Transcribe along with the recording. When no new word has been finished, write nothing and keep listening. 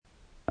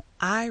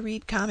I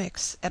Read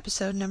Comics,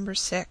 episode number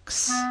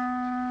 6.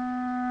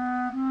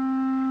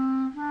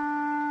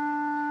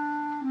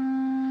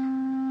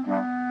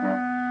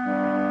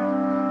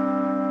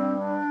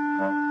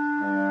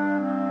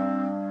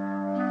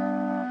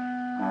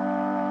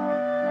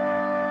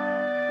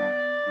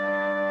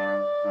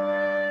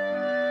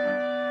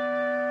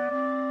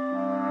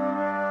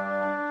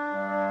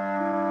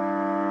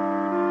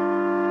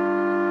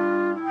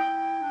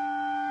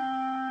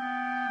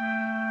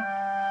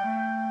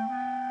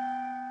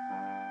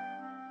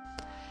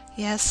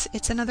 Yes,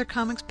 it's another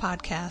comics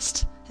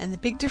podcast, and the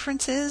big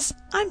difference is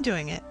I'm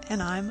doing it,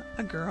 and I'm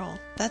a girl.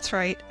 That's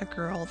right, a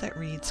girl that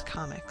reads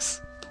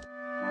comics.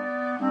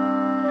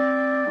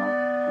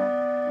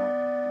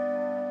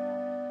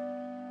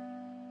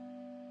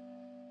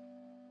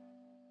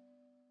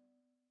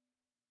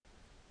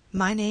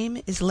 My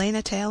name is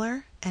Lena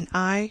Taylor, and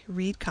I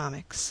read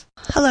comics.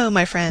 Hello,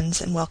 my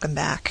friends, and welcome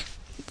back.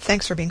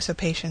 Thanks for being so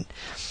patient.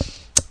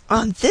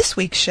 On this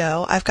week's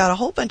show, I've got a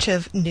whole bunch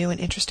of new and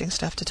interesting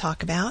stuff to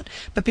talk about.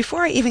 But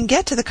before I even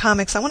get to the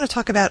comics, I want to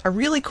talk about a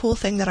really cool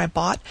thing that I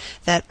bought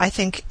that I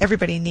think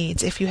everybody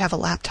needs if you have a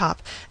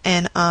laptop.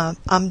 And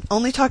I'm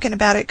only talking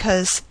about it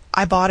because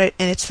I bought it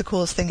and it's the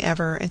coolest thing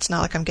ever. It's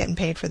not like I'm getting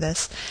paid for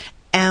this.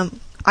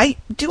 I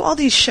do all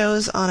these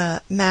shows on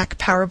a Mac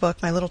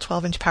PowerBook, my little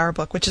 12-inch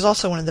PowerBook, which is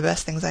also one of the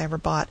best things I ever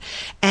bought.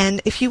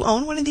 And if you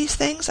own one of these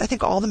things, I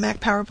think all the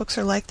Mac PowerBooks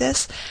are like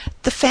this,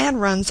 the fan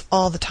runs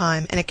all the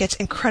time and it gets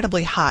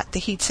incredibly hot.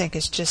 The heatsink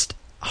is just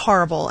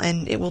horrible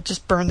and it will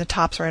just burn the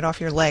tops right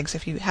off your legs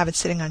if you have it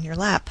sitting on your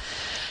lap.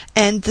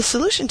 And the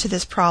solution to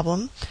this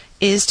problem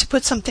is to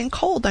put something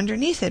cold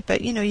underneath it,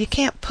 but you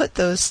can't put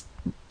those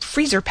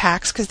freezer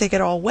packs because they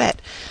get all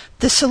wet.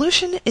 The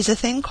solution is a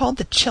thing called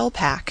the Chill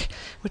Pack,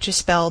 which is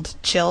spelled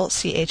Chill,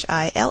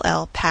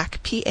 C-H-I-L-L,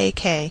 Pack,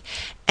 P-A-K,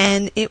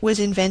 and it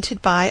was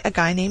invented by a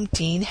guy named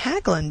Dean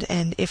Haglund,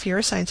 and if you're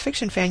a science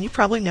fiction fan, you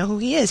probably know who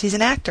he is. He's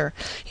an actor.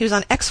 He was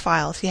on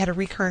X-Files. He had a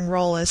recurring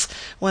role as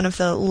one of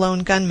the lone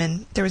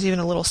gunmen. There was even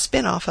a little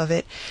spin-off of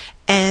it,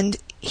 and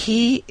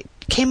he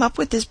came up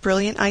with this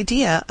brilliant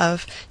idea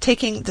of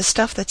taking the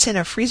stuff that's in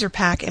a freezer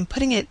pack and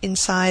putting it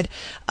inside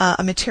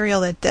a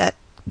material that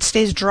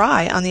stays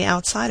dry on the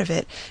outside of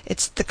it.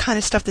 It's the kind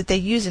of stuff that they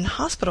use in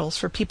hospitals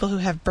for people who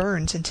have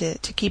burns and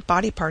to keep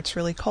body parts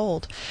really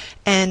cold.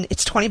 And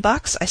it's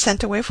 $20. I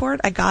sent away for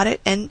it. I got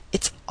it, and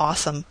it's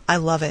awesome. I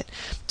love it.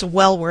 It's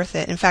well worth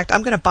it. In fact,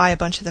 I'm going to buy a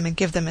bunch of them and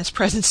give them as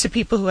presents to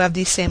people who have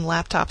these same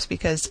laptops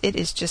because it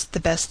is just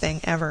the best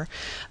thing ever.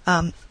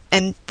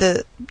 And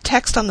the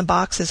text on the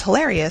box is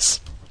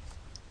hilarious.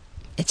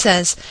 It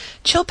says,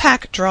 Chill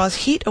Pack draws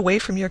heat away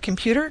from your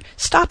computer,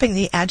 stopping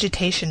the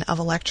agitation of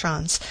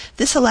electrons.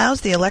 This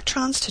allows the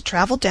electrons to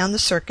travel down the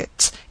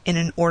circuits in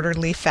an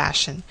orderly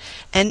fashion.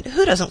 And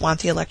who doesn't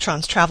want the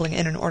electrons traveling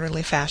in an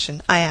orderly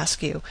fashion, I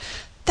ask you?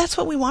 That's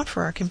what we want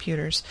for our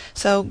computers.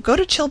 So go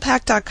to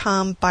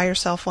chillpack.com, buy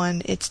yourself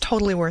one. It's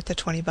totally worth the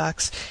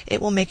 $20.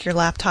 It will make your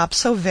laptop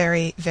so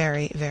very,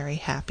 very, very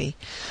happy.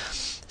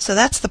 So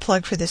that's the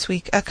plug for this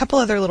week. A couple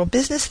other little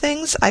business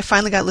things. I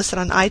finally got listed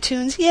on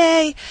iTunes.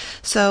 Yay!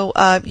 So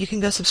you can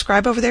go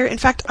subscribe over there. In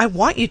fact, I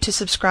want you to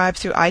subscribe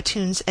through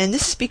iTunes, and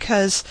this is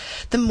because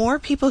the more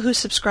people who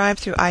subscribe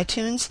through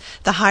iTunes,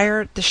 the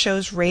higher the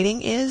show's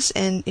rating is.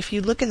 And if you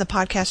look in the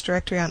podcast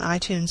directory on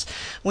iTunes,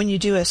 when you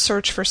do a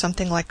search for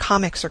something like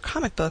comics or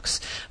comic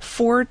books,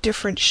 4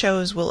 different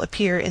shows will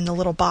appear in the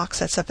little box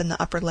that's up in the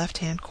upper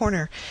left-hand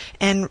corner.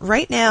 And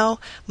right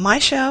now, my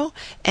show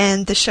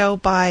and the show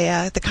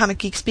by the Comic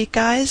Geek Speak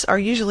guys are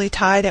usually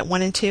tied at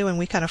 1 and 2, and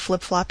we kind of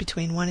flip-flop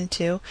between 1 and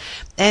 2.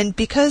 And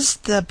because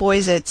the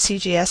boys at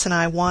CGS and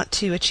I want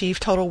to achieve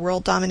total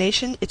world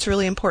domination, it's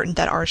really important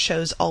that our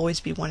shows always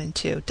be 1 and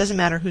 2. It doesn't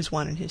matter who's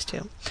 1 and who's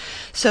 2.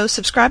 So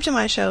subscribe to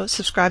my show,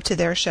 subscribe to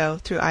their show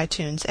through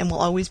iTunes, and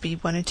we'll always be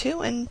 1 and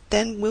 2, and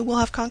then we will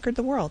have conquered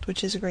the world,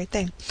 which is a great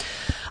thing.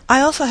 I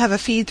also have a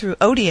feed through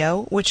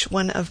Odeo, which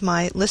one of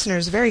my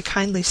listeners very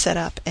kindly set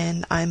up,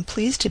 and I'm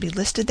pleased to be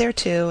listed there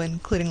too,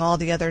 including all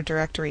the other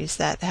directories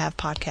that have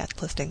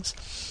podcast listings.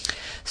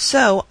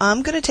 So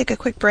I'm going to take a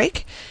quick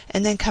break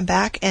and then come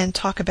back and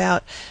talk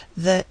about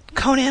the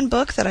Conan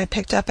book that I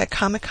picked up at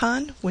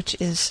Comic-Con, which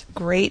is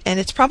great, and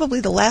it's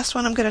probably the last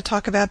one I'm going to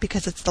talk about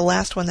because it's the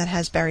last one that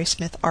has Barry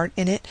Smith art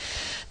in it.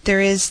 There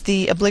is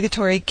the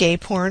obligatory gay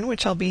porn,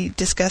 which I'll be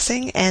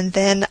discussing, and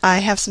then I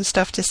have some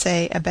stuff to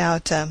say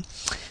about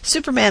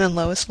Superman and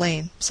Lois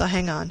Lane. So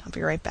hang on, I'll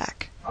be right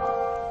back.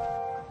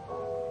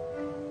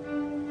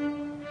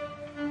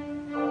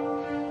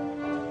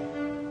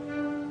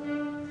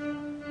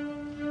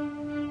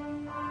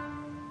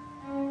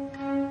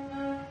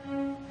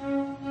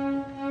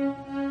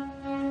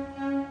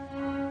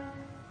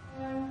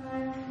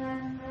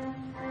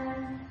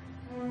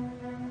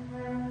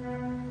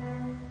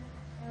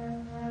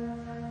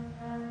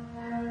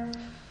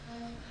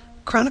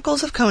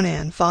 Chronicles of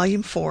Conan,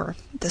 Volume 4,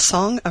 The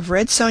Song of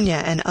Red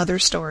Sonja and Other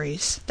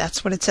Stories.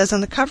 That's what it says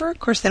on the cover. Of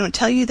course, they don't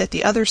tell you that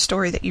the other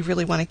story that you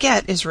really want to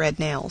get is Red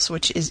Nails,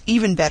 which is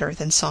even better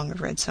than Song of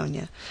Red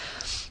Sonja.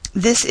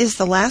 This is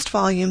the last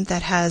volume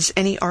that has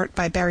any art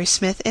by Barry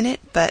Smith in it,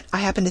 but I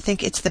happen to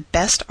think it's the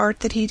best art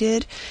that he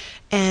did.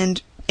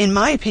 And in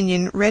my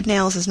opinion, Red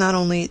Nails is not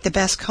only the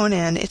best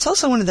Conan, it's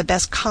also one of the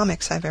best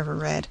comics I've ever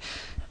read.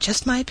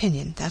 Just my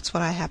opinion. That's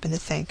what I happen to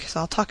think. So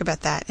I'll talk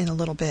about that in a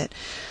little bit.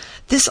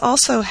 This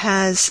also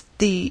has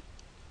the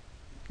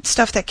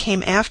stuff that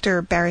came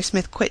after Barry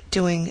Smith quit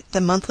doing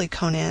the monthly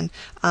Conan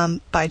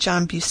by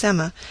John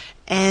Buscema.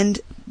 And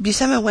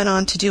Buscema went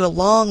on to do a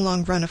long,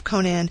 long run of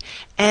Conan.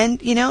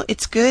 And, you know,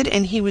 it's good,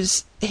 and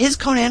his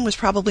Conan was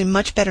probably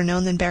much better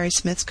known than Barry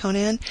Smith's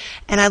Conan.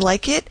 And I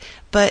like it,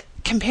 but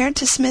compared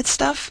to Smith's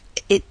stuff,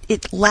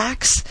 it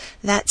lacks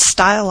that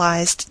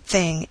stylized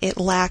thing. It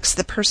lacks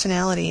the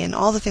personality and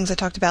all the things I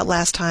talked about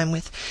last time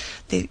with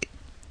the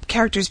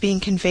characters being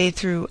conveyed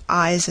through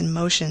eyes and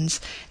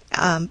motions.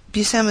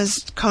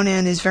 Buscema's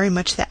Conan is very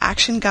much the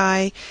action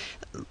guy,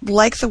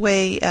 like the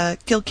way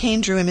Gil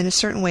Kane drew him in a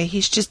certain way.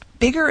 He's just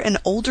bigger and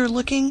older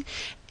looking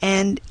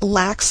and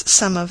lacks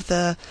some of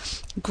the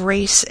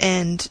grace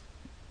and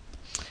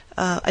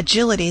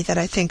agility that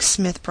I think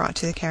Smith brought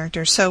to the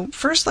character. So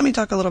first, let me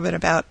talk a little bit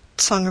about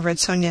Song of Red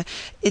Sonja.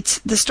 It's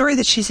the story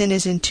that she's in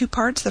is in two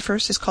parts. The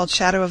first is called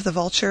Shadow of the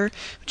Vulture,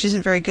 which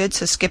isn't very good,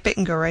 so skip it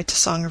and go right to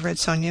Song of Red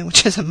Sonja,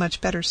 which is a much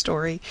better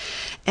story.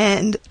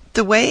 And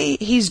the way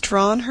he's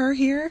drawn her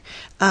here,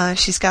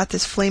 she's got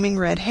this flaming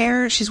red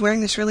hair. She's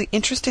wearing this really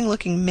interesting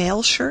looking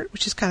male shirt,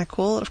 which is kind of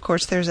cool. Of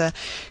course, there's a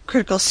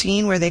critical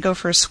scene where they go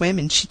for a swim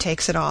and she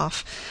takes it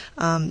off.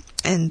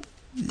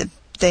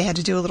 They had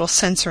to do a little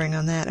censoring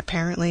on that,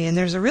 apparently. And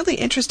there's a really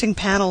interesting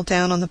panel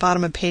down on the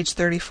bottom of page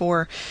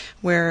 34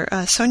 where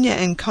Sonja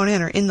and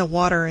Conan are in the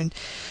water, and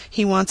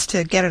he wants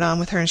to get it on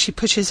with her, and she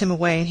pushes him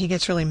away, and he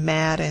gets really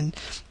mad. And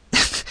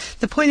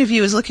the point of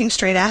view is looking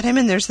straight at him,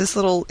 and there's this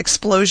little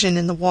explosion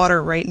in the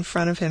water right in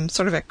front of him,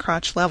 sort of at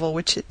crotch level,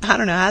 which I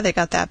don't know how they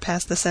got that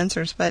past the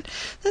censors, but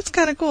that's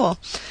kind of cool.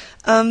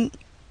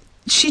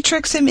 She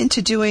tricks him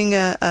into doing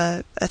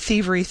a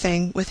thievery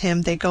thing with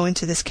him. They go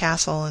into this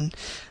castle and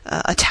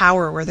a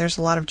tower where there's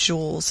a lot of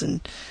jewels,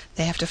 and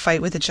they have to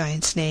fight with a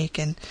giant snake,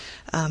 and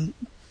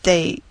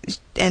they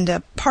end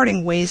up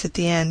parting ways at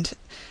the end.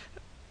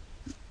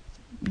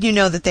 You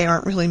know that they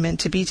aren't really meant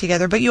to be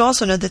together, but you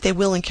also know that they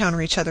will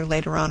encounter each other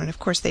later on, and of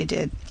course they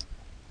did.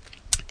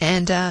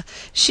 And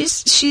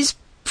she's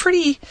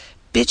pretty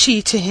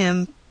bitchy to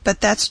him, but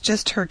that's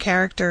just her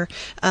character.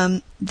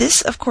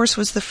 This, of course,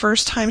 was the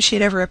first time she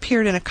had ever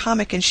appeared in a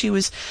comic, and she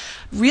was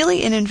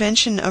really an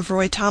invention of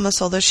Roy Thomas,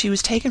 although she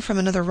was taken from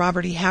another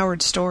Robert E.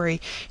 Howard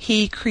story.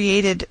 He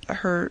created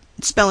her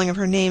spelling of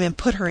her name and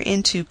put her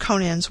into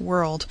Conan's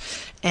world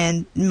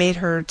and made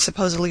her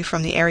supposedly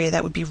from the area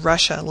that would be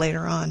Russia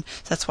later on.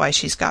 That's why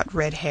she's got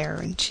red hair,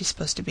 and she's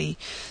supposed to be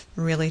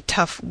a really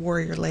tough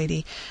warrior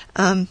lady.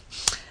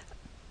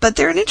 But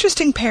they're an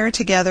interesting pair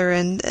together,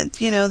 and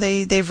you know,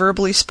 they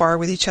verbally spar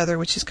with each other,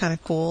 which is kind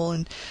of cool.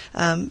 And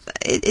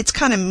it's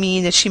kind of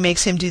mean that she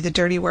makes him do the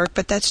dirty work,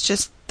 but that's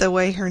just the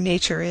way her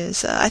nature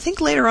is. I think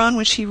later on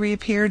when she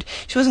reappeared,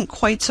 she wasn't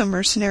quite so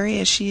mercenary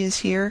as she is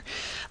here.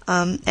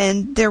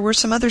 And there were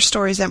some other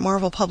stories that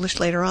Marvel published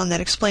later on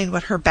that explained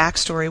what her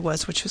backstory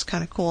was, which was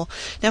kind of cool.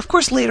 Now, of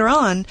course, later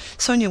on,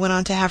 Sonja went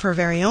on to have her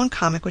very own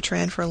comic, which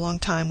ran for a long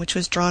time, which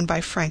was drawn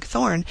by Frank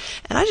Thorne.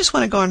 And I just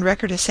want to go on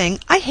record as saying,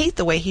 I hate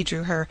the way he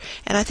drew her.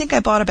 And I think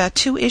I bought about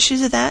 2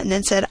 issues of that and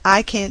then said,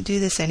 I can't do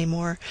this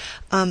anymore.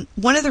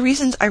 One of the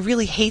reasons I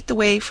really hate the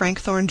way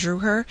Frank Thorne drew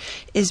her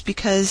is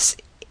because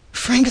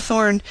Frank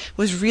Thorne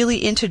was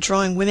really into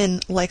drawing women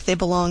like they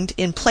belonged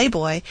in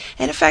Playboy.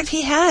 And in fact,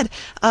 he had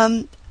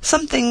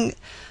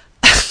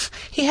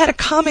he had a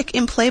comic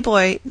in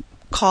Playboy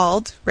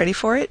called, ready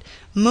for it,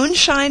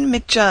 Moonshine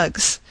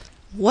McJugs.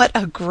 What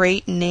a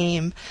great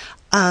name.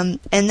 And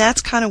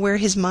that's kind of where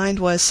his mind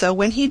was. So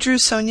when he drew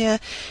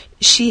Sonja,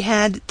 she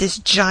had this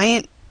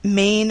giant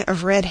mane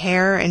of red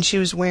hair, and she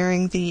was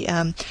wearing the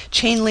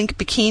chain link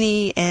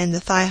bikini and the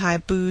thigh-high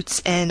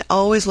boots, and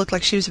always looked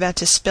like she was about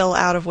to spill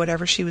out of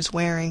whatever she was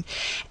wearing.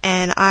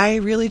 And I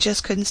really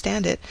just couldn't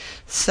stand it.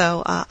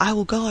 So I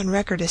will go on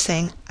record as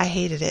saying I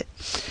hated it.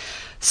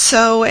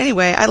 So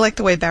anyway, I like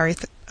the way Barry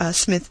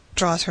Smith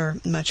draws her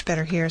much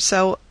better here.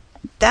 So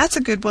that's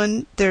a good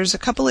one. There's a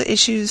couple of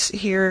issues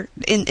here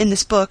in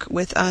this book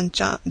with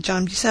John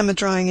Buscema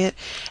drawing it.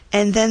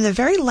 And then the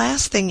very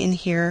last thing in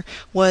here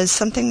was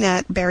something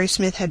that Barry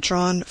Smith had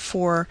drawn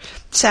for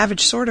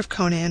Savage Sword of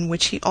Conan,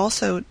 which he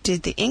also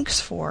did the inks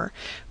for.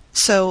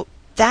 So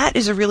that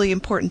is a really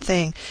important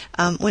thing.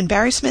 When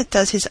Barry Smith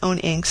does his own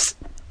inks,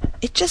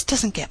 it just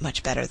doesn't get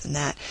much better than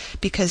that,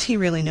 because he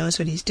really knows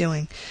what he's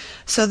doing.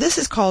 So this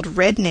is called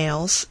Red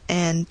Nails,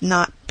 and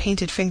not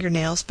painted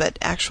fingernails, but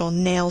actual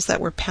nails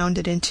that were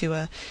pounded into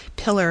a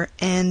pillar.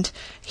 And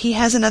he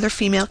has another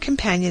female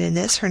companion in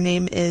this. Her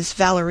name is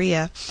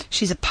Valeria.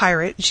 She's a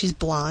pirate, and she's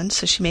blonde,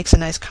 so she makes a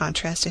nice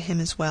contrast to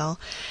him as well.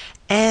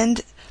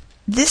 And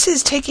this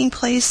is taking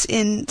place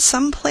in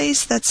some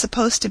place that's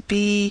supposed to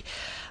be,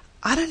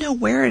 I don't know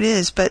where it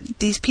is, but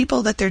these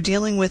people that they're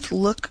dealing with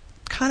look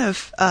kind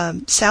of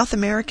South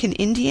American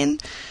Indian.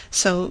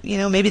 So,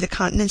 maybe the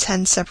continents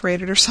hadn't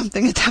separated or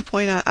something at that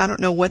point. I don't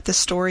know what the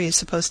story is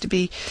supposed to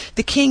be.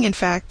 The king, in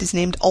fact, is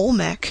named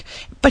Olmec,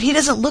 but he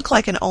doesn't look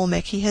like an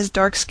Olmec. He has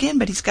dark skin,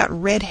 but he's got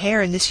red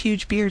hair and this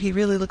huge beard. He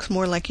really looks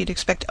more like you'd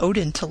expect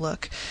Odin to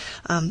look.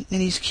 And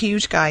he's a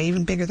huge guy,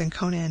 even bigger than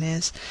Conan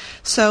is.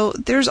 So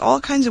there's all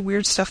kinds of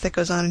weird stuff that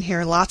goes on in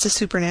here. Lots of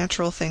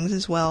supernatural things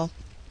as well.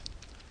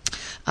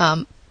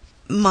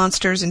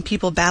 Monsters and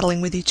people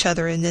battling with each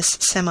other in this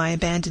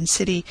semi-abandoned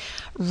city.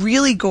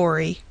 Really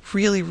gory,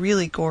 really,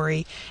 really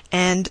gory,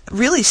 and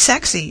really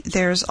sexy.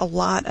 There's a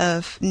lot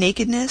of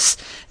nakedness.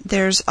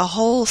 There's a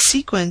whole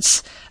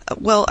sequence.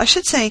 Well, I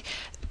should say,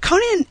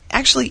 Conan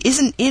actually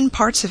isn't in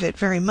parts of it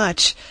very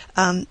much.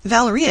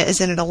 Valeria is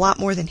in it a lot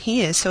more than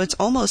he is, so it's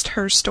almost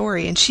her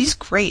story, and she's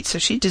great, so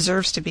she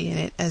deserves to be in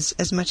it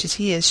as much as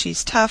he is.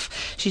 She's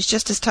tough. She's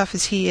just as tough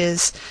as he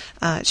is.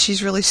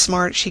 She's really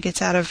smart. She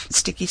gets out of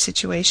sticky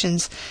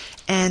situations,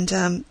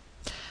 and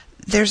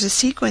there's a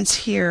sequence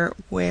here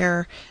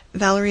where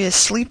Valeria is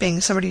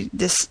sleeping.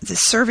 This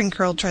serving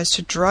girl tries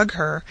to drug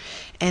her,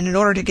 and in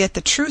order to get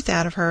the truth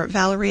out of her,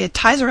 Valeria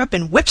ties her up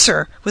and whips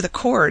her with a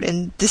cord,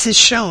 and this is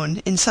shown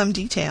in some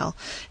detail.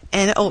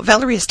 And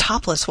Valeria's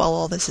topless while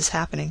all this is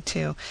happening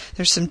too.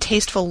 There's some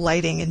tasteful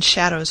lighting and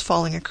shadows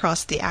falling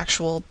across the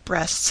actual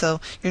breast, so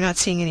you're not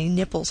seeing any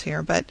nipples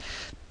here, but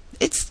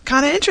it's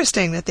kind of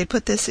interesting that they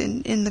put this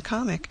in the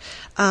comic.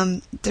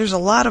 There's a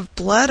lot of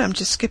blood. I'm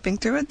just skipping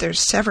through it. There's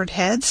severed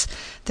heads.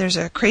 There's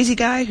a crazy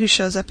guy who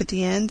shows up at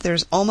the end.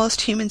 There's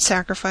almost human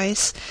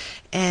sacrifice.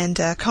 And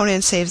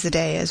Conan saves the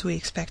day, as we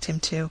expect him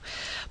to.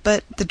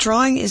 But the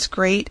drawing is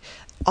great.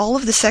 All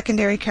of the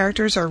secondary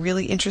characters are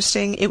really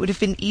interesting. It would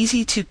have been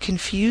easy to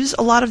confuse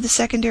a lot of the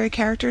secondary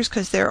characters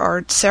because there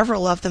are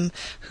several of them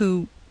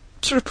who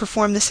sort of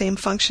perform the same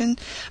function,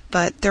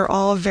 but they're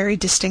all very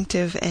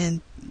distinctive,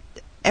 and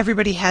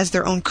everybody has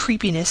their own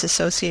creepiness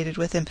associated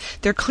with them.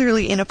 They're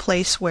clearly in a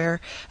place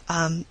where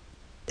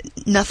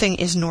nothing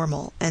is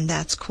normal, and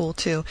that's cool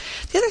too.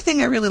 The other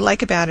thing I really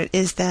like about it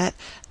is that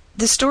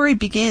the story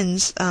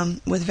begins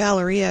with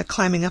Valeria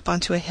climbing up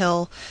onto a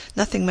hill.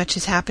 Nothing much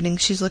is happening.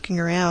 She's looking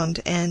around,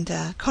 and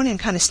Conan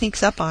kind of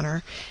sneaks up on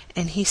her,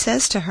 and he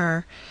says to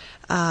her,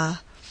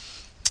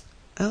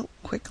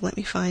 quick, let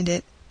me find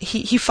it.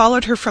 He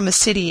followed her from a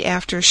city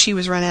after she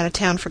was run out of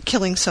town for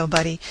killing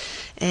somebody,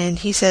 and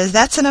he says,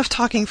 "That's enough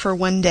talking for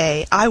one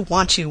day. I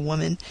want you,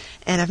 woman,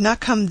 and I've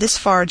not come this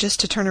far just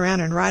to turn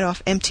around and ride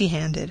off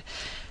empty-handed."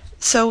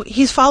 So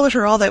he's followed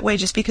her all that way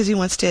just because he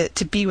wants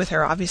to be with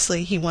her.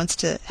 Obviously, he wants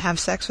to have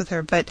sex with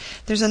her. But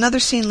there's another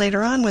scene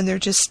later on when they're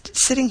just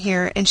sitting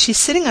here, and she's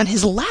sitting on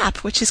his lap,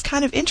 which is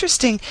kind of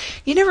interesting.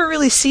 You never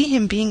really see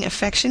him being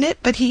affectionate,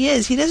 but he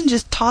is. He doesn't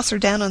just toss her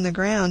down on the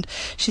ground.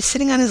 She's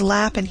sitting on his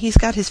lap, and he's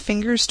got his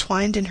fingers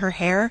twined in her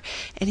hair,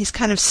 and he's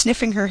kind of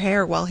sniffing her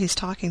hair while he's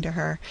talking to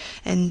her.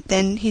 And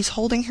then he's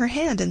holding her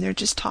hand, and they're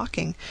just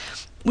talking,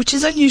 which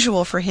is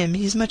unusual for him.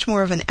 He's much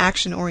more of an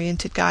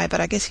action-oriented guy, but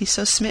I guess he's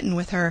so smitten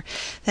with her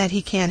that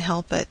he can't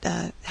help but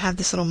have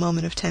this little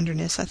moment of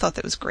tenderness. I thought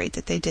that was great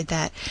that they did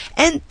that.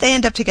 And they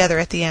end up together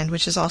at the end,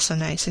 which is also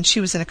nice, and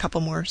she was in a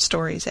couple more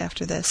stories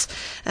after this.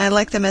 And I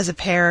like them as a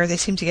pair. They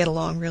seem to get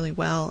along really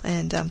well,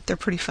 and they're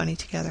pretty funny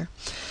together.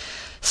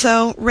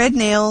 So, Red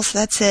Nails,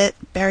 that's it.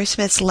 Barry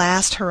Smith's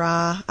last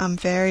hurrah. I'm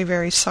very,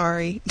 very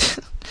sorry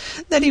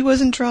that he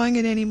wasn't drawing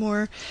it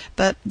anymore.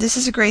 But this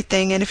is a great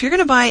thing. And if you're going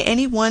to buy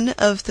any one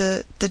of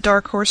the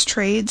Dark Horse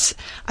trades,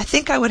 I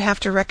think I would have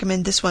to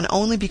recommend this one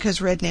only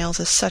because Red Nails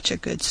is such a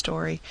good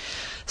story.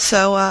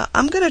 So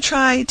I'm going to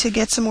try to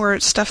get some more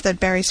stuff that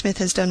Barry Smith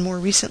has done more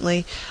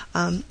recently,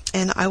 and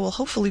I will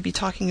hopefully be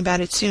talking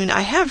about it soon.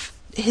 I have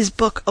his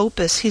book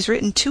Opus. He's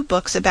written 2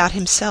 books about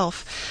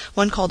himself,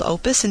 one called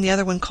Opus and the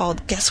other one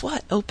called, guess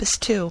what, Opus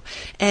 2.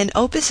 And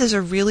Opus is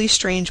a really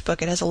strange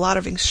book. It has a lot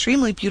of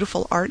extremely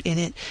beautiful art in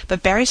it,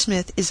 but Barry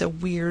Smith is a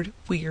weird,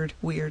 weird,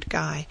 weird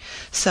guy.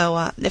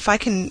 So if I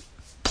can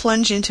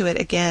plunge into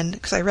it again,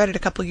 because I read it a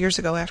couple years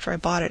ago after I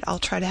bought it, I'll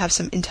try to have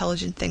some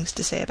intelligent things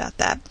to say about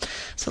that.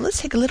 So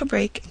let's take a little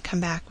break and come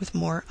back with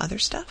more other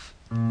stuff.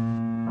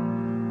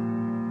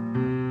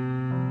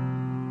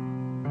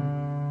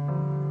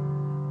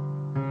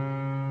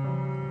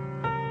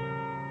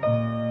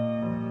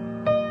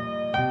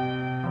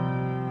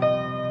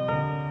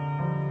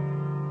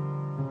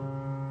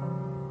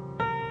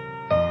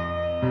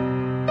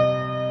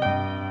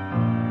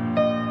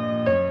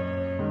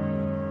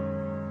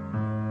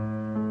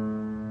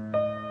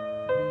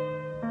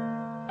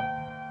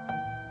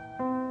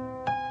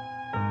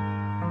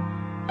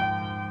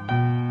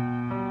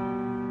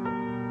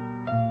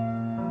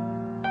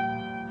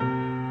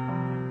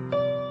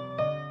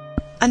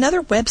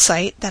 Another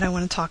website that I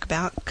want to talk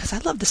about, because I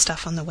love the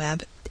stuff on the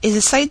web, is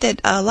a site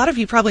that a lot of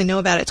you probably know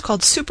about. It's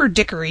called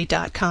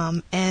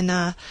superdickery.com, and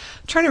I'm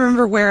trying to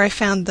remember where I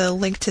found the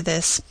link to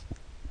this.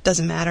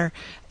 Doesn't matter.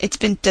 It's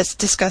been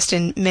discussed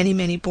in many,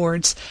 many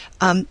boards,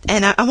 and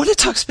I want to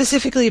talk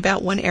specifically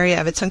about one area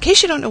of it. So in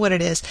case you don't know what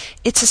it is,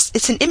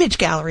 it's an image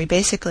gallery,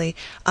 basically,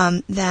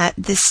 that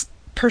this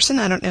person,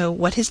 I don't know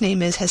what his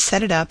name is, has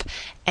set it up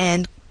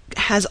and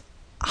has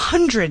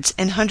hundreds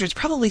and hundreds,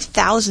 probably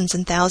thousands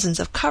and thousands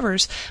of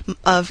covers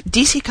of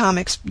DC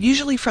Comics,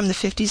 usually from the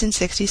 50s and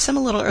 60s, some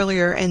a little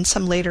earlier and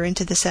some later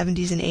into the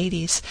 70s and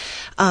 80s,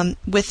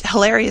 with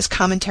hilarious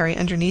commentary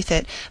underneath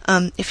it.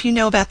 If you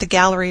know about the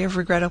Gallery of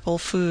Regrettable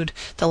Food,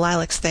 the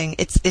Lilacs thing,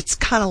 it's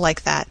kind of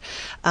like that.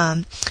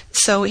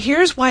 So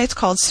here's why it's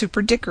called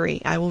Super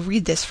Dickory. I will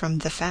read this from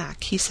The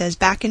Fact. He says,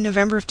 back in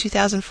November of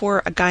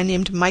 2004, a guy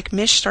named Mike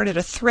Mish started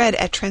a thread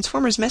at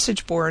Transformers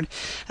message board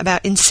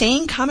about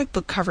insane comic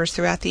book covers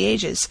throughout the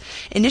ages.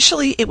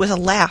 Initially, it was a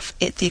laugh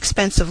at the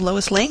expense of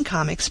Lois Lane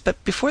comics,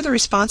 but before the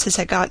responses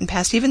had gotten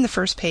past even the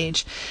first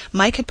page,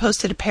 Mike had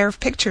posted a pair of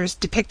pictures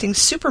depicting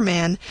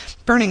Superman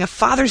burning a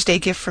Father's Day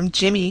gift from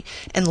Jimmy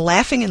and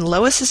laughing in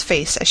Lois's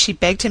face as she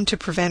begged him to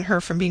prevent her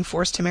from being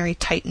forced to marry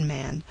Titan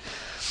Man.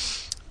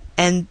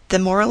 And the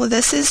moral of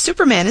this is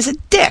Superman is a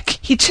dick.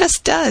 He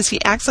just does.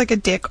 He acts like a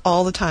dick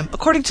all the time,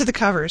 according to the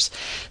covers.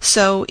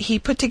 So he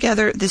put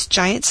together this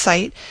giant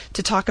site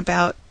to talk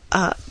about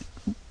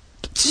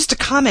just to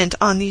comment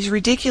on these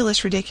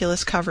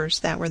ridiculous covers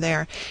that were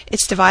there.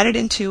 It's divided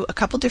into a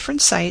couple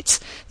different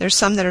sites. There's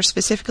some that are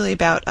specifically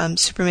about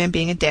Superman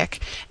being a dick,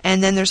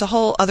 and then there's a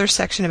whole other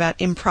section about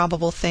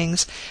improbable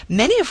things,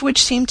 many of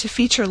which seem to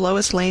feature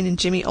Lois Lane and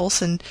Jimmy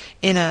Olsen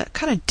in a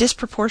kind of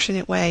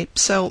disproportionate way.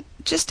 So,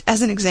 just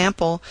as an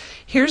example,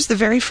 here's the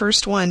very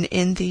first one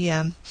in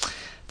the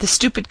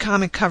stupid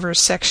comic covers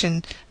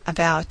section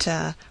about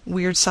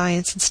weird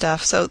science and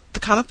stuff. So the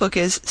comic book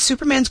is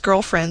Superman's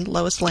girlfriend,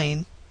 Lois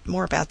Lane.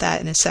 More about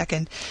that in a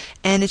second.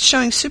 And it's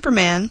showing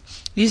Superman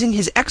using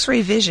his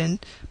X-ray vision,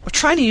 or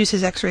trying to use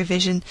his X-ray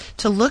vision,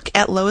 to look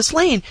at Lois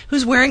Lane,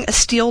 who's wearing a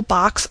steel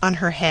box on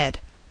her head.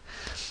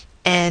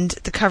 And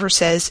the cover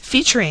says,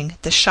 featuring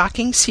the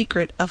shocking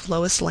secret of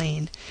Lois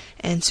Lane.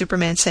 And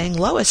Superman saying,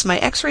 Lois, my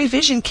X-ray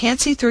vision can't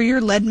see through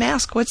your lead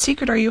mask. What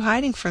secret are you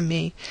hiding from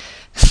me?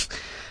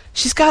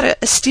 She's got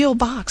a steel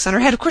box on her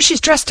head. Of course, she's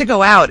dressed to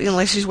go out,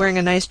 like she's wearing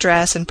a nice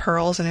dress and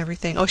pearls and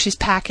everything. Oh, she's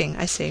packing,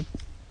 I see.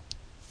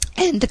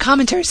 And the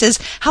commentary says,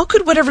 how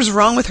could whatever's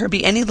wrong with her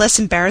be any less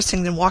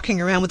embarrassing than walking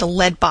around with a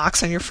lead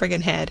box on your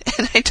friggin' head?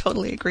 And I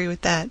totally agree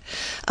with that.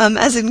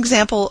 As an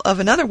example of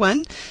another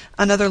one,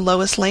 another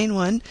Lois Lane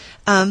one,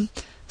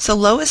 so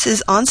Lois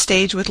is on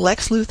stage with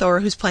Lex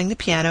Luthor, who's playing the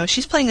piano.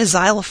 She's playing a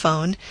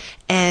xylophone,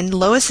 and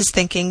Lois is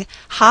thinking,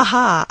 ha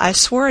ha, I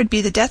swore I'd be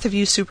the death of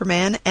you,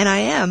 Superman, and I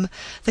am.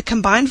 The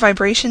combined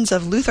vibrations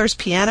of Luthor's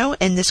piano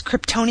and this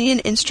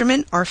Kryptonian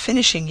instrument are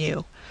finishing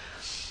you.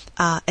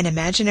 An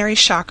imaginary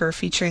shocker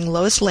featuring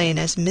Lois Lane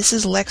as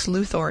Mrs. Lex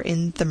Luthor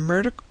in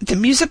the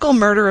musical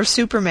Murder of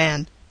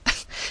Superman.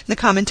 The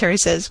commentary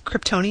says,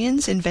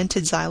 Kryptonians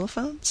invented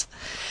xylophones?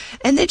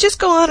 And they just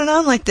go on and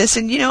on like this.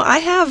 And, I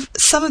have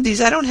some of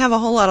these. I don't have a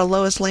whole lot of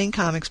Lois Lane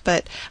comics,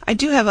 but I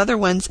do have other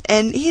ones.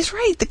 And he's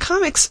right. The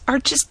comics are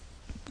just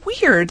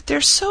weird. They're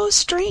so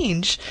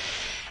strange.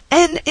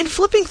 And in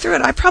flipping through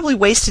it, I probably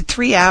wasted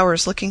 3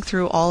 hours looking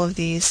through all of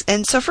these.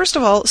 And so, first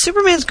of all,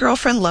 Superman's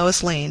girlfriend,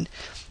 Lois Lane.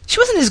 She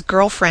wasn't his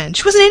girlfriend.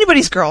 She wasn't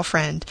anybody's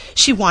girlfriend.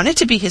 She wanted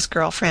to be his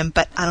girlfriend,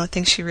 but I don't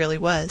think she really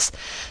was.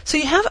 So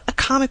you have a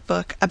comic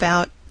book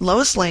about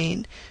Lois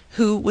Lane,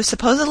 who was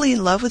supposedly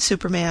in love with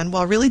Superman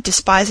while really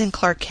despising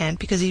Clark Kent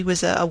because he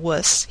was a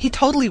wuss. He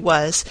totally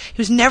was.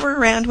 He was never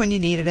around when you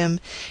needed him.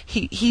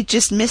 He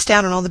just missed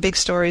out on all the big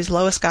stories.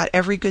 Lois got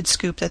every good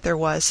scoop that there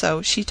was,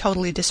 so she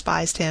totally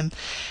despised him.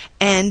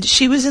 And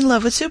she was in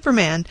love with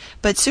Superman,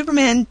 but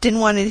Superman didn't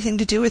want anything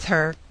to do with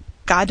her.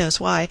 God knows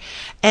why.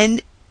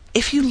 And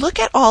if you look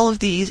at all of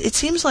these, it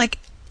seems like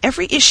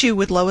every issue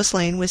with Lois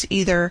Lane was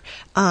either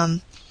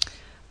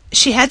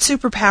she had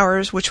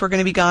superpowers, which were going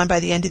to be gone by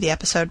the end of the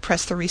episode,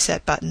 press the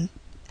reset button.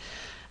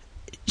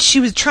 She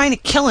was trying to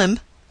kill him,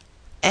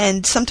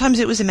 and sometimes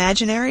it was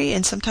imaginary,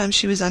 and sometimes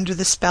she was under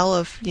the spell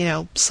of,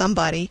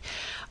 somebody.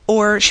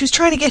 Or she was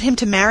trying to get him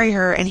to marry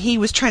her, and he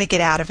was trying to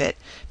get out of it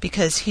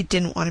because he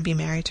didn't want to be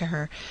married to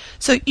her.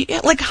 So,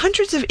 like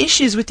hundreds of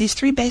issues with these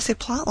three basic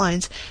plot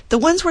lines, the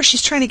ones where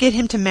she's trying to get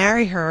him to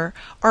marry her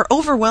are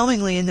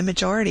overwhelmingly in the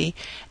majority.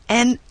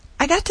 And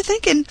I got to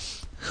thinking,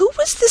 who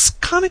was this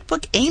comic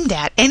book aimed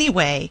at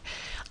anyway?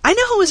 I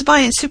know who was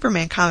buying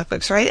Superman comic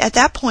books, right? At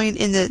that point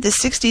in the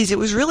 60s, it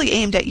was really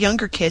aimed at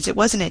younger kids. It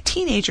wasn't at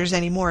teenagers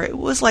anymore. It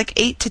was like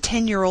 8 to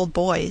 10-year-old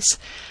boys.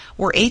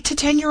 Were 8 to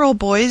 10-year-old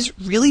boys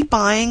really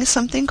buying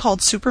something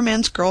called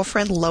Superman's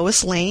girlfriend,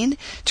 Lois Lane,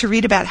 to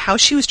read about how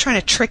she was trying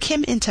to trick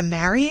him into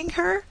marrying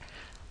her?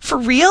 For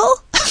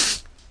real?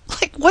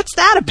 Like, what's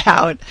that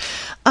about?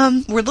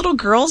 Were little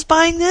girls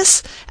buying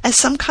this as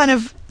some kind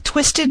of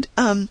twisted,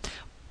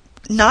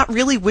 not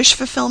really wish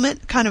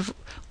fulfillment, kind of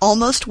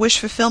almost wish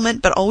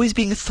fulfillment, but always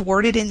being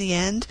thwarted in the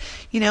end,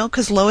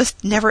 because Lois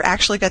never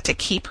actually got to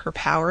keep her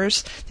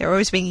powers. They were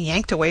always being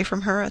yanked away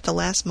from her at the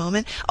last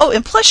moment. Oh,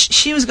 and plus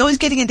she was always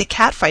getting into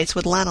catfights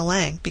with Lana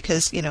Lang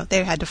because,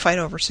 they had to fight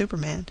over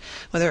Superman,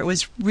 whether it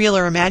was real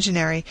or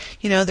imaginary.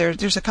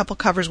 There's a couple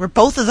covers where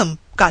both of them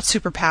got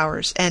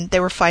superpowers and they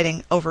were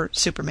fighting over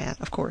Superman,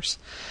 of course.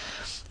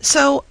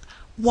 So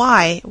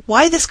why?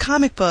 Why this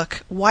comic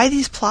book? Why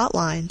these plot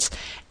lines?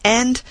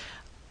 And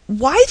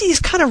why these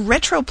kind of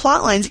retro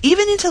plot lines,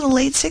 even into the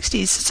late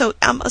 60s? So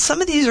some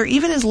of these are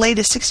even as late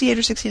as 68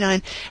 or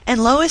 69,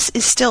 and Lois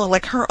is still,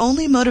 like, her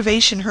only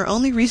motivation, her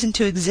only reason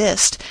to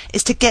exist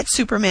is to get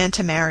Superman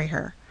to marry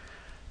her.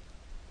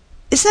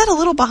 Is that a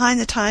little behind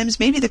the times?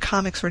 Maybe the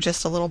comics were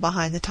just a little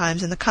behind the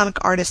times, and the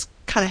comic artists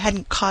kind of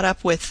hadn't caught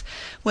up with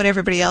what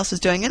everybody else was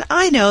doing. And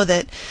I know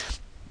that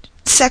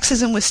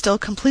sexism was still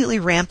completely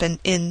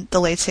rampant in the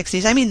late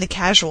 60s. I mean the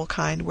casual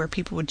kind, where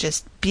people would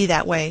just be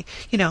that way.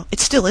 You know, it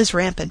still is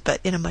rampant,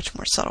 but in a much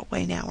more subtle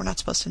way now. We're not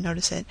supposed to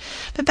notice it.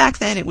 But back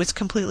then it was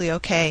completely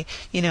okay,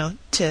 you know,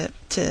 to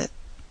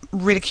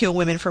ridicule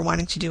women for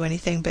wanting to do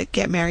anything but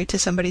get married to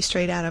somebody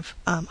straight out of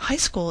high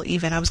school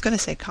even. I was going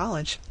to say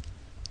college.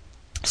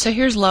 So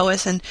here's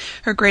Lois, and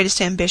her greatest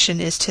ambition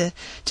is to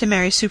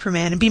marry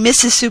Superman and be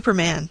Mrs.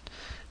 Superman.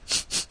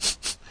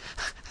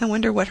 I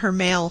wonder what her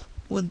mail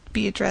would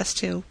be addressed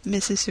to,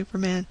 Mrs.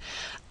 Superman.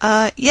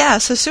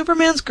 So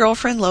Superman's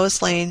girlfriend,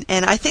 Lois Lane,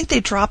 and I think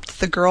they dropped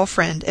the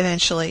girlfriend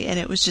eventually, and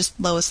it was just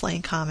Lois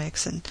Lane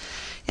comics. And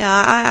yeah,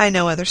 I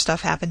know other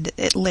stuff happened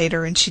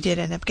later, and she did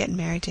end up getting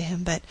married to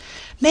him. But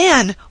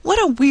man, what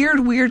a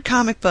weird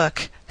comic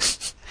book.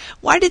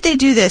 Why did they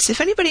do this? If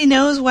anybody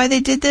knows why they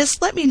did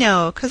this, let me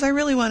know, because I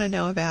really want to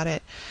know about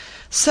it.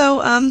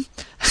 So,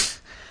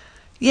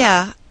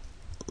 yeah.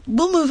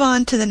 We'll move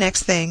on to the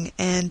next thing,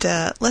 and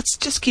let's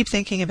just keep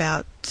thinking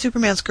about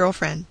Superman's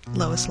girlfriend,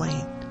 Lois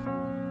Lane.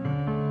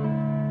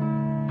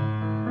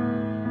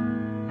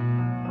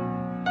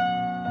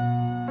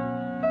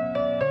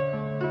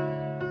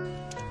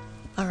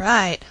 All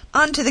right,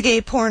 on to the gay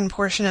porn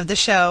portion of the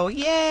show.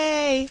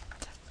 Yay!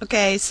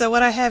 Okay, so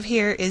what I have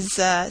here is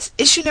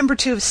issue number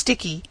 2 of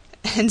Sticky.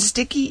 And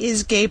Sticky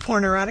is gay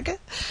porn erotica.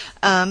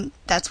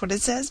 That's what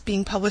it says,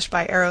 being published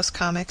by Eros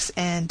Comics,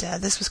 and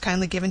this was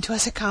kindly given to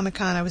us at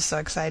Comic-Con. I was so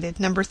excited.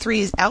 Number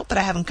 3 is out, but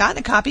I haven't gotten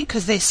a copy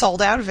because they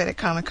sold out of it at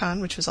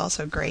Comic-Con, which was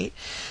also great.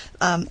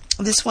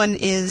 This one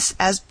is,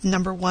 as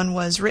number 1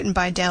 was, written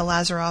by Dale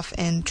Lazaroff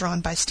and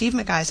drawn by Steve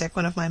McIsaac,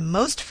 one of my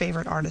most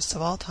favorite artists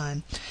of all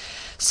time.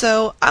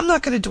 So I'm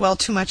not going to dwell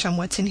too much on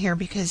what's in here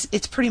because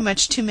it's pretty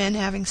much 2 men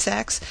having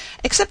sex,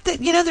 except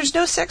that, you know, there's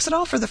no sex at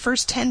all for the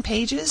first 10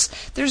 pages.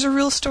 There's a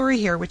real story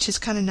here, which is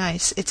kind of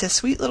nice. It's a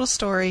sweet little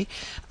story,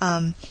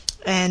 and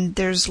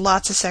there's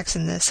lots of sex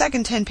in the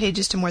second 10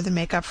 pages to more than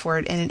make up for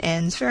it, and it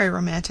ends very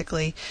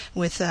romantically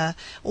with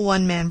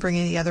one man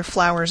bringing the other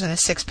flowers and a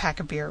 6-pack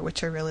of beer,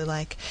 which I really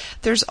like.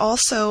 There's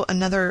also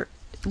another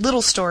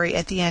little story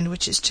at the end,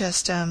 which is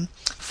just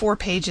 4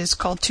 pages,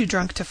 called Too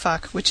Drunk to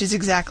Fuck, which is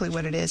exactly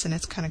what it is, and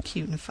it's kind of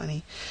cute and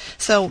funny.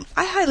 So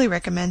I highly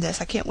recommend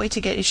this. I can't wait to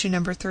get issue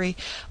number 3.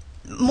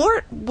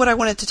 More what I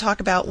wanted to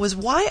talk about was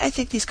why I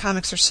think these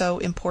comics are so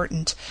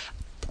important.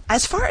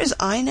 As far as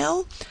I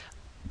know,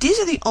 these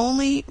are the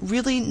only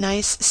really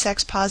nice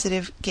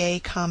sex-positive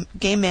gay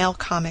male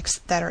comics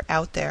that are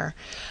out there.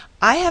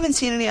 I haven't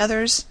seen any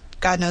others.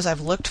 God knows I've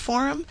looked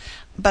for them,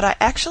 but I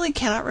actually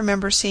cannot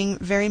remember seeing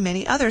very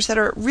many others that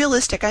are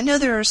realistic. I know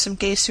there are some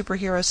gay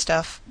superhero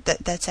stuff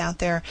that's out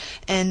there,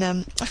 and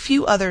a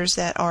few others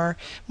that are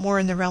more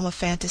in the realm of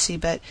fantasy,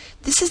 but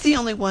this is the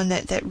only one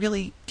that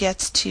really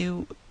gets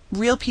to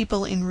real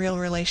people in real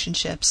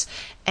relationships,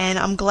 and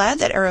I'm glad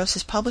that Eros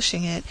is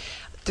publishing it.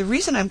 The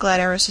reason I'm glad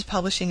Eros is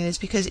publishing it is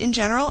because, in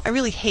general, I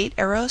really hate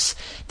Eros.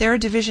 They're a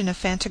division of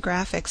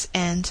Fantagraphics,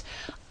 and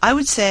I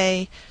would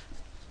say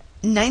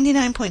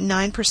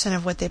 99.9%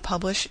 of what they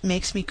publish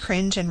makes me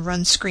cringe and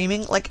run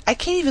screaming. Like, I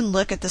can't even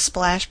look at the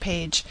splash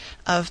page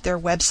of their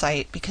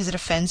website because it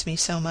offends me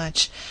so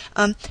much.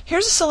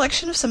 Here's a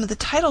selection of some of the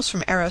titles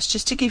from Eros,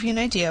 just to give you an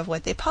idea of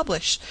what they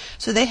publish.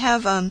 So they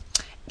have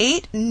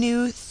 8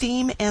 new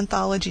theme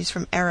anthologies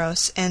from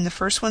Eros, and the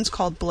first one's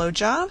called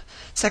Blowjob,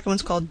 second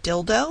one's called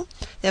Dildo,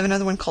 they have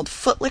another one called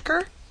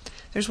Footlicker,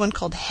 there's one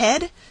called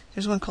Head,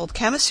 there's one called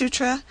Kama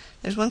Sutra,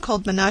 there's one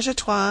called Menage a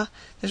Trois,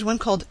 there's one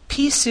called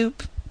Pea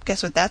Soup,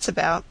 guess what that's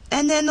about,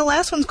 and then the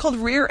last one's called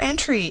Rear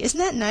Entry. Isn't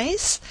that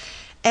nice?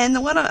 And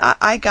the one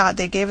I got,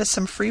 they gave us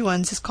some free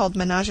ones, is called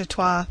Menage a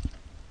Trois,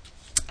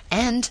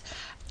 and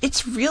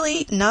it's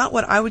really not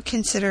what I would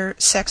consider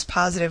sex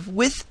positive,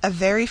 with a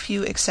very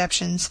few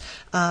exceptions.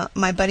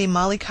 My buddy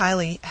Molly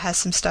Kiley has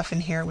some stuff in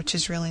here, which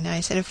is really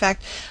nice. And in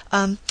fact,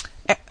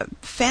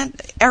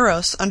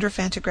 Eros, under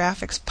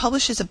Fantagraphics,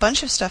 publishes a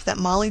bunch of stuff that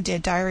Molly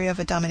did. Diary of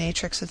a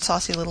Dominatrix and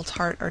Saucy Little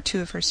Tart are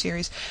 2 of her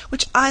series,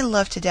 which I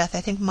love to death.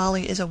 I think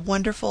Molly is a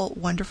wonderful,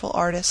 wonderful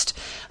artist.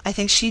 I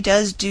think she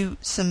does do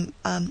some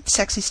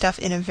sexy stuff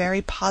in a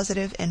very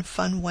positive and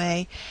fun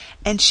way.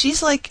 And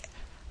she's like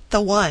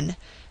the one.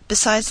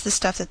 Besides the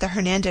stuff that the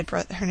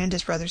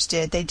Hernandez brothers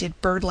did, they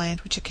did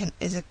Birdland, which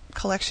is a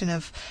collection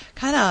of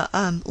kind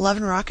of Love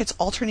and Rockets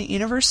alternate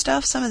universe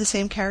stuff. Some of the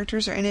same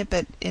characters are in it,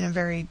 but in a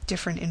very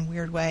different and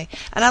weird way.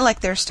 And I like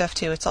their stuff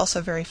too. It's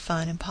also very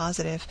fun and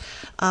positive.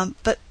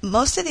 But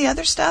most of the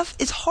other stuff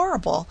is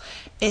horrible.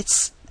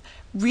 It's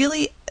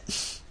really,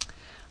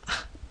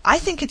 I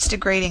think it's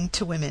degrading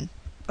to women.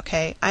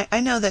 okay? I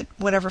know that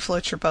whatever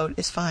floats your boat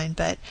is fine,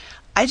 but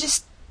I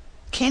just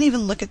can't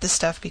even look at this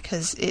stuff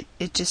because it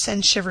just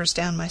sends shivers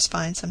down my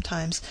spine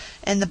sometimes.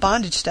 And the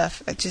bondage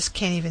stuff, I just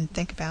can't even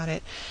think about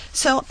it.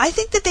 So I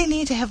think that they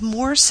need to have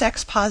more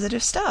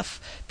sex-positive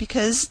stuff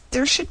because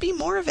there should be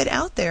more of it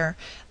out there.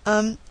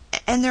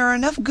 And there are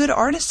enough good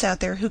artists out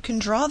there who can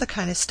draw the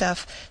kind of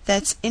stuff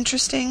that's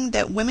interesting,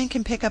 that women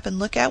can pick up and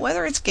look at,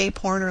 whether it's gay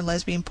porn or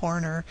lesbian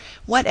porn or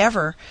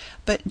whatever,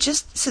 but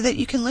just so that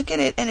you can look at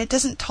it and it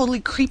doesn't totally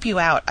creep you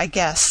out, I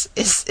guess,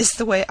 is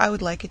the way I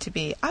would like it to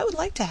be. I would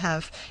like to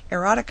have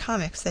erotic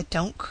comics that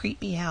don't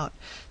creep me out.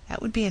 That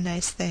would be a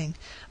nice thing.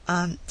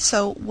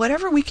 So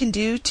whatever we can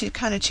do to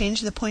kind of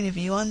change the point of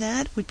view on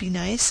that would be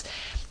nice.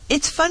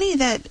 It's funny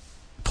that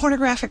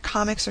pornographic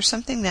comics are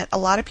something that a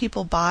lot of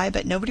people buy,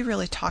 but nobody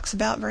really talks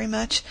about very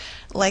much.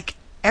 Like,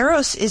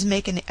 Eros is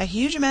making a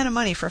huge amount of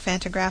money for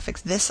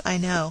Fantagraphics, this I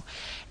know.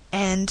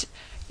 And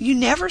you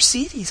never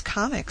see these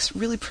comics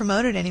really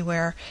promoted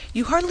anywhere.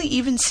 You hardly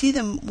even see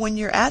them when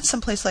you're at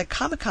someplace like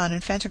Comic-Con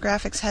and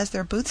Fantagraphics has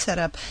their booth set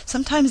up.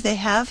 Sometimes they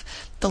have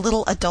the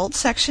little adult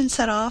section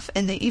set off,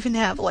 and they even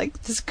have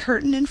like this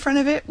curtain in front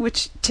of it,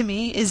 which to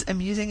me is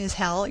amusing as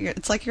hell.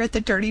 It's like you're at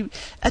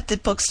the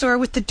bookstore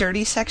with the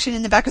dirty section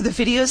in the back of the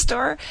video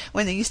store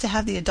when they used to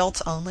have the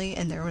adults only,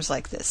 and there was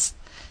like this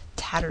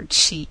tattered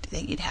sheet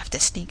that you'd have to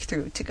sneak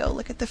through to go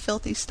look at the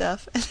filthy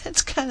stuff. And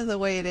that's kind of the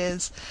way it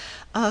is.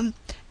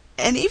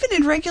 And even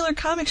in regular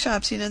comic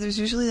shops, there's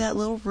usually that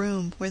little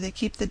room where they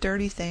keep the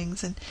dirty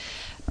things. And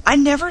I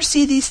never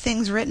see these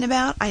things written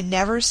about. I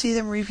never see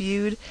them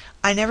reviewed.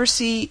 I never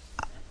see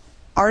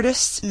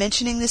artists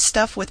mentioning this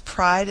stuff with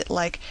pride,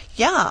 like,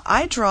 yeah,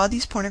 I draw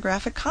these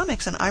pornographic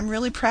comics and I'm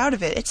really proud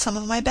of it. It's some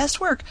of my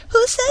best work.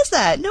 Who says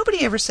that?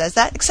 Nobody ever says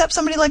that, except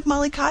somebody like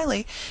Molly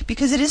Kiley,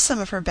 because it is some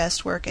of her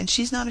best work and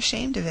she's not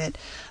ashamed of it.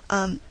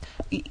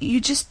 You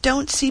just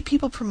don't see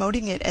people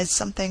promoting it as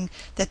something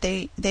that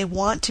they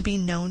want to be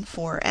known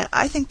for. And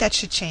I think that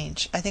should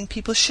change. I think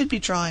people should be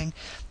drawing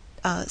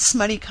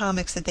smutty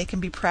comics that they can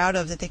be proud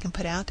of, that they can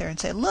put out there and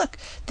say, look,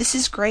 this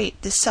is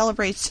great. This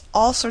celebrates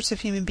all sorts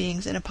of human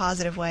beings in a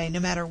positive way, no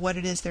matter what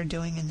it is they're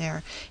doing in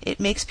there. It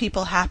makes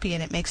people happy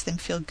and it makes them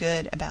feel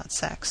good about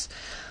sex.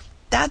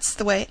 That's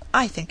the way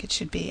I think it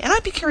should be. And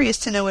I'd be curious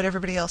to know what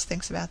everybody else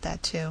thinks about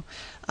that, too.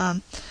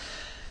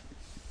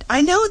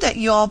 I know that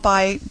you all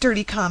buy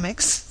dirty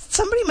comics.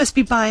 Somebody must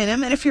be buying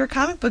them, and if you're a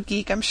comic book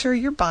geek, I'm sure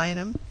you're buying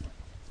them.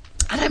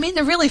 And I mean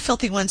the really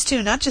filthy ones,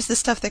 too, not just the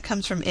stuff that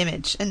comes from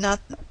Image, and not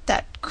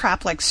that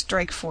crap like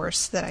Strike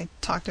Force that I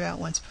talked about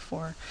once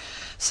before.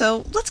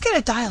 So let's get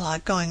a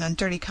dialogue going on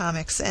dirty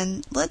comics,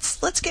 and let's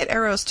get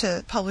Eros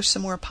to publish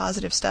some more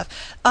positive stuff.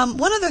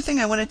 One other thing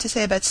I wanted to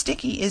say about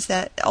Sticky is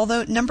that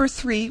although number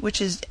 3, which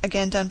is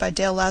again done by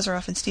Dale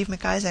Lazaroff and Steve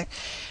McIsaac,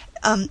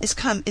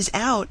 is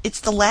out,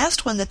 it's the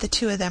last one that the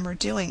two of them are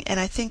doing, and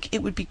I think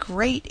it would be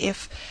great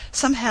if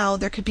somehow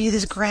there could be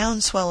this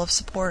groundswell of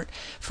support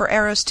for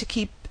Eros to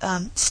keep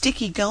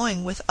Sticky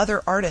going with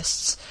other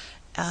artists,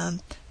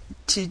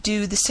 to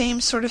do the same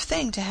sort of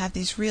thing, to have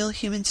these real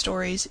human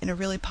stories in a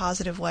really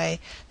positive way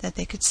that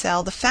they could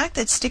sell. The fact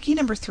that Sticky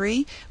number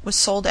 3 was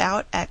sold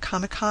out at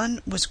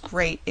Comic-Con was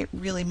great. It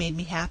really made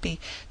me happy.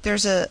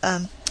 There's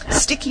a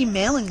Sticky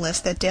mailing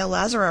list that Dale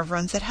Lazaroff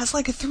runs that has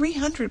like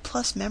 300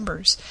 plus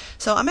members.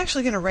 So I'm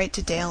actually going to write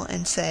to Dale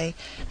and say,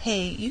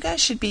 hey, you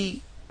guys should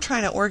be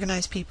trying to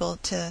organize people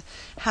to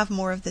have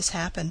more of this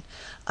happen.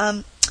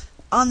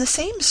 On the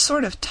same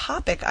sort of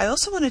topic, I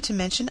also wanted to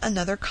mention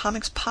another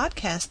comics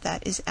podcast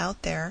that is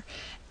out there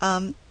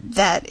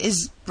that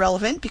is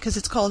relevant because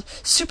it's called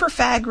Super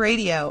Fag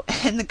Radio,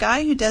 and the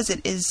guy who does it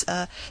is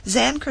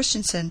Zan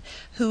Christensen,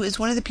 who is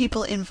one of the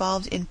people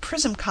involved in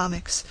Prism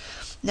Comics.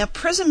 Now,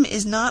 Prism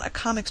is not a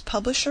comics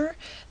publisher.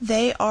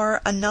 They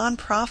are a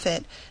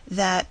non-profit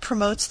that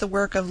promotes the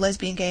work of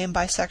lesbian, gay, and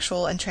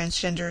bisexual and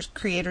transgender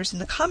creators in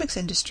the comics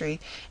industry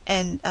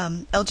and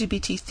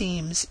LGBT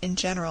themes in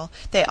general.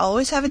 They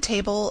always have a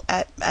table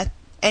at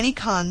any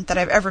con that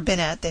I've ever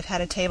been at. They've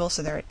had a table,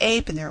 so they're at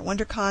APE and they're at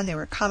WonderCon, they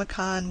were at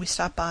Comic-Con. We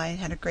stopped by and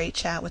had a great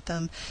chat with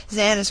them.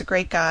 Zan is a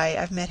great guy.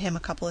 I've met him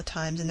a couple of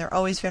times, and they're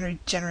always very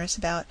generous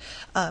about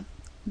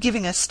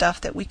giving us stuff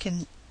that we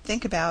can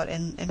think about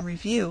and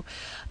review.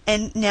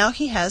 And now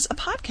he has a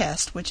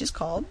podcast, which is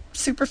called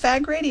Super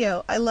Fag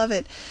Radio. I love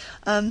it.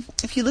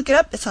 If you look it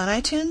up, it's on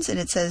iTunes, and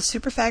it says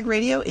Super Fag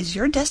Radio is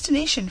your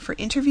destination for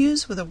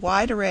interviews with a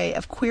wide array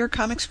of queer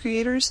comics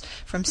creators,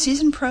 from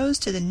seasoned pros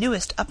to the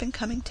newest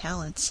up-and-coming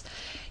talents.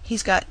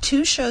 He's got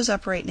 2 shows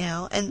up right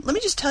now, and let me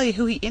just tell you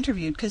who he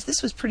interviewed, because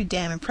this was pretty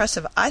damn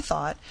impressive, I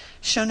thought.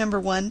 Show number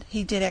 1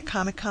 he did at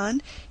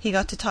Comic-Con. He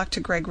got to talk to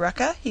Greg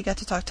Rucka, he got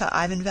to talk to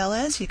Ivan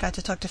Velez, he got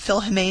to talk to Phil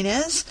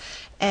Jimenez,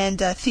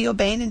 and Theo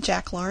Bain and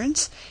Jack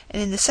Lawrence.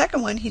 And in the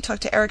second one, he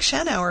talked to Eric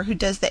Schanauer, who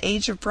does the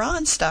Age of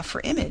Bronze stuff for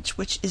Image,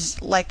 which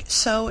is like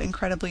so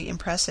incredibly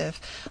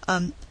impressive.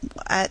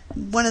 At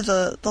one of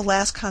the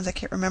last cons, I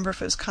can't remember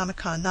if it was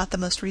Comic-Con, not the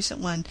most recent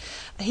one,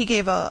 he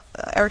gave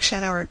Eric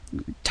Schanauer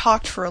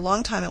talked for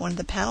long time at one of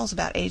the panels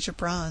about Age of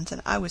Bronze,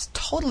 and I was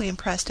totally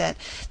impressed at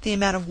the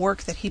amount of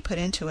work that he put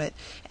into it.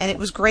 And it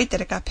was great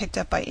that it got picked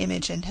up by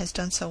Image and has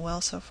done so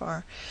well so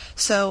far.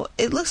 So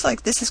it looks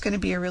like this is going to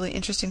be a really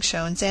interesting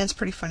show, and Zan's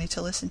pretty funny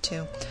to listen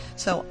to.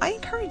 So I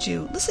encourage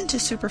you, listen to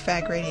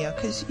Superfag Radio,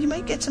 because you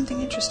might get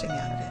something interesting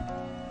out of it.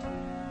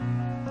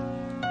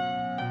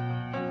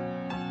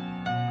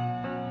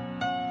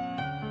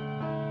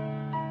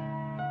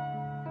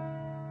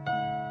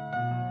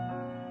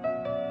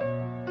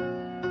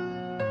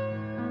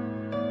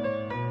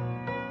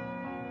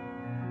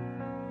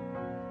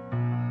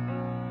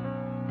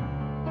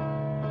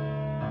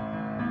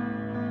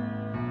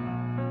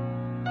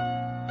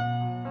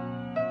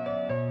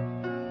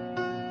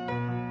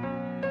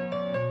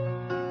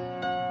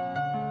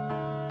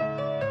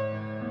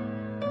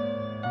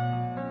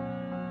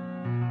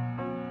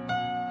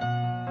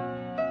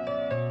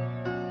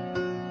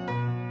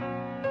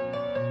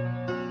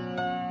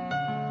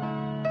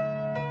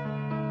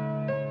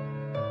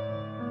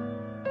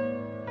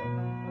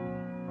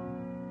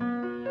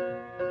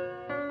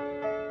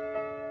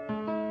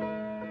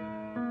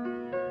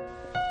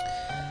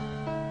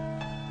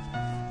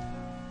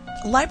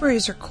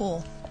 Libraries are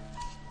cool.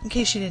 In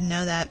case you didn't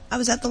know that, I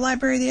was at the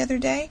library the other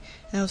day,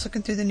 and I was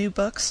looking through the new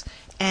books,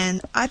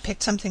 and I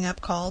picked something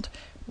up called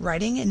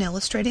Writing and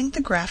Illustrating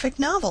the Graphic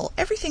Novel,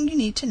 Everything You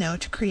Need to Know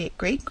to Create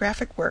Great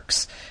Graphic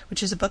Works,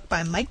 which is a book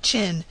by Mike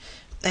Chin.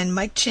 And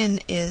Mike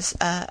Chin is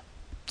a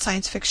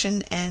science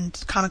fiction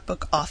and comic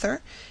book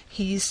author.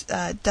 He's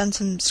done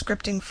some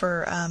scripting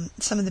for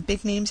some of the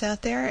big names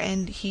out there,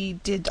 and he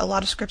did a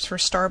lot of scripts for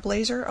Star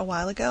Blazer a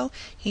while ago.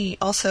 He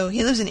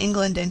lives in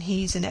England, and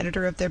he's an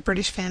editor of the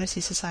British Fantasy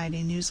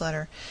Society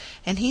newsletter,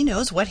 and he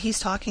knows what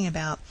he's talking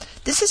about.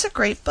 This is a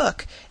great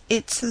book.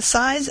 It's the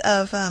size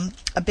of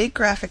a big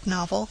graphic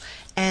novel,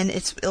 and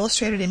it's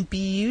illustrated in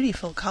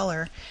beautiful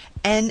color,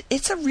 and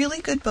it's a really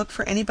good book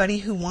for anybody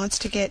who wants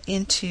to get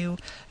into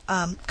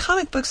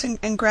comic books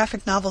and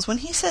graphic novels. When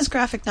he says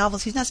graphic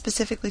novels, he's not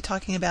specifically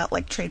talking about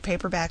like trade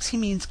paperbacks. He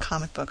means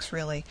comic books,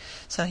 really.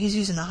 So he's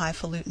using the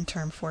highfalutin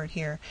term for it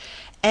here.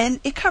 And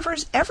it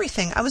covers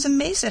everything. I was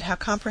amazed at how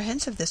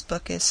comprehensive this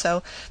book is.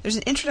 So there's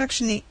an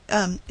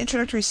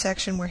introductory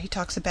section where he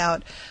talks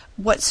about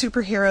what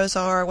superheroes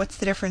are, what's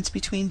the difference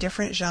between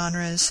different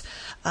genres,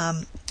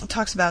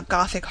 talks about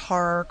gothic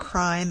horror,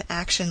 crime,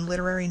 action,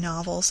 literary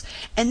novels,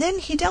 and then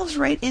he delves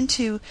right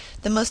into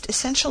the most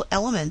essential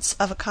elements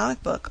of a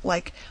comic book,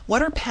 like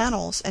what are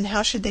panels and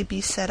how should they be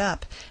set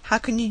up, how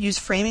can you use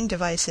framing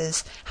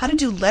devices, how to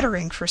do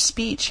lettering for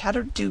speech, how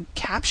to do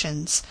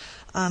captions,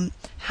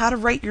 how to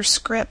write your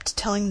script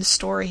telling the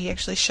story. He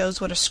actually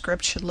shows what a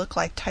script should look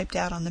like typed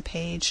out on the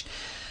page.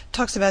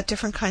 Talks about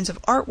different kinds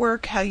of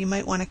artwork, how you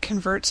might want to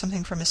convert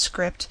something from a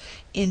script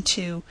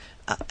into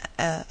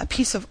a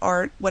piece of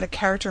art, what a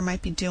character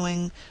might be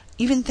doing,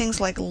 even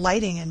things like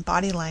lighting and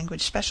body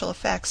language, special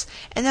effects,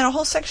 and then a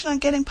whole section on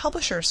getting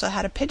publishers, so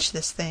how to pitch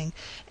this thing,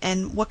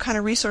 and what kind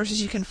of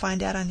resources you can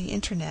find out on the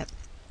internet.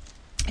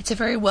 It's a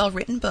very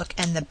well-written book,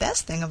 and the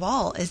best thing of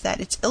all is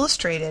that it's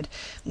illustrated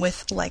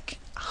with like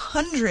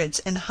hundreds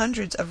and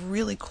hundreds of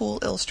really cool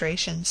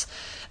illustrations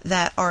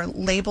that are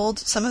labeled.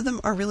 Some of them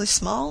are really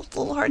small. It's a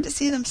little hard to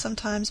see them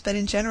sometimes, but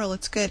in general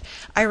it's good.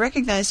 I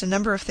recognized a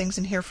number of things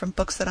in here from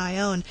books that I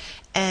own,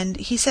 and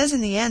he says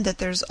in the end that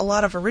there's a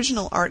lot of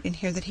original art in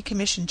here that he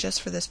commissioned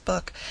just for this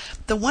book.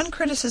 The one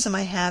criticism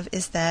I have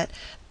is that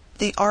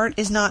the art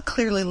is not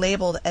clearly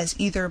labeled as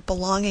either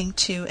belonging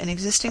to an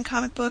existing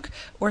comic book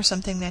or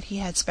something that he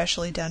had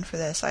specially done for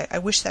this. I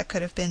wish that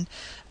could have been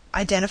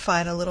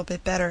identified a little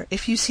bit better.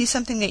 If you see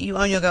something that you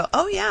own, you'll go,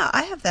 oh yeah,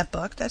 I have that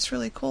book, that's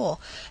really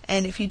cool.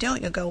 And if you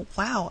don't, you'll go,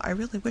 wow, I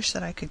really wish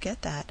that I could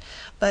get that.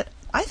 But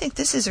I think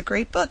this is a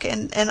great book,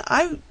 and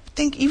I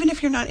think even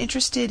if you're not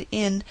interested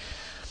in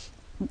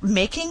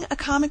making a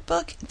comic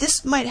book,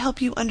 this might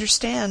help you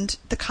understand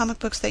the comic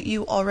books that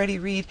you already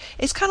read.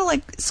 It's kind of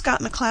like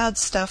Scott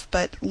McCloud's stuff,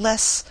 but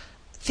less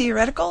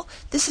theoretical.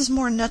 This is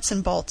more nuts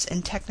and bolts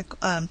and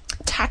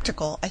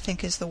tactical, I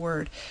think is the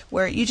word,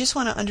 where you just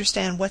want to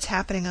understand what's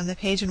happening on the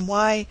page and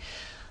why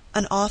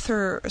an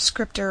author, a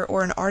scripter,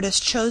 or an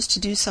artist chose to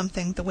do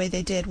something the way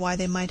they did, why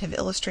they might have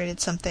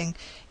illustrated something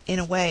in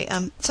a way.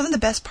 Some of the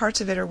best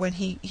parts of it are when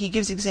he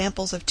gives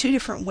examples of two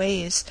different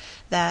ways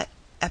that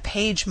a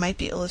page might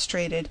be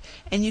illustrated,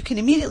 and you can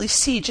immediately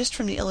see just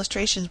from the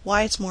illustrations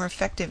why it's more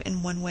effective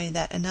in one way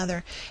than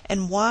another,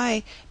 and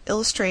why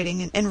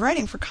illustrating and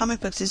writing for comic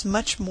books is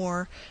much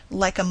more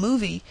like a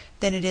movie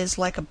than it is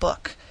like a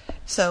book.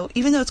 So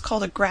even though it's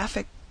called a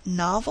graphic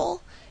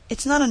novel,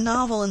 it's not a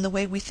novel in the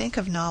way we think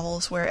of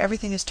novels where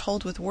everything is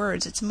told with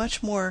words. It's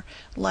much more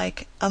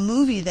like a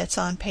movie that's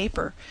on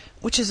paper,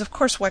 which is of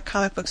course why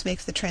comic books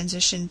makes the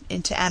transition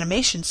into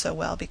animation so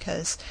well,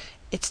 because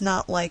it's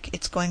not like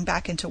it's going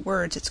back into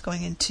words, it's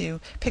going into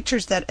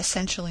pictures that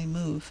essentially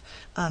move.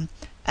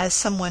 As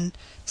someone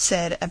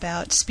said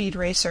about Speed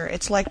Racer,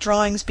 it's like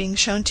drawings being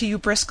shown to you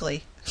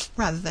briskly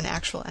rather than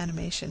actual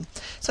animation.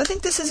 So I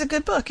think this is a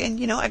good book,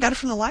 and I got it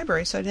from the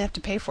library, so I didn't have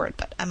to pay for it,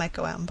 but I might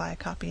go out and buy a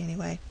copy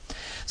anyway.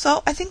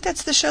 So I think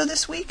that's the show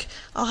this week.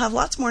 I'll have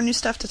lots more new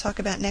stuff to talk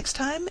about next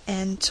time,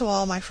 and to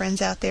all my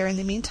friends out there in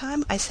the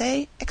meantime, I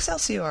say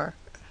Excelsior!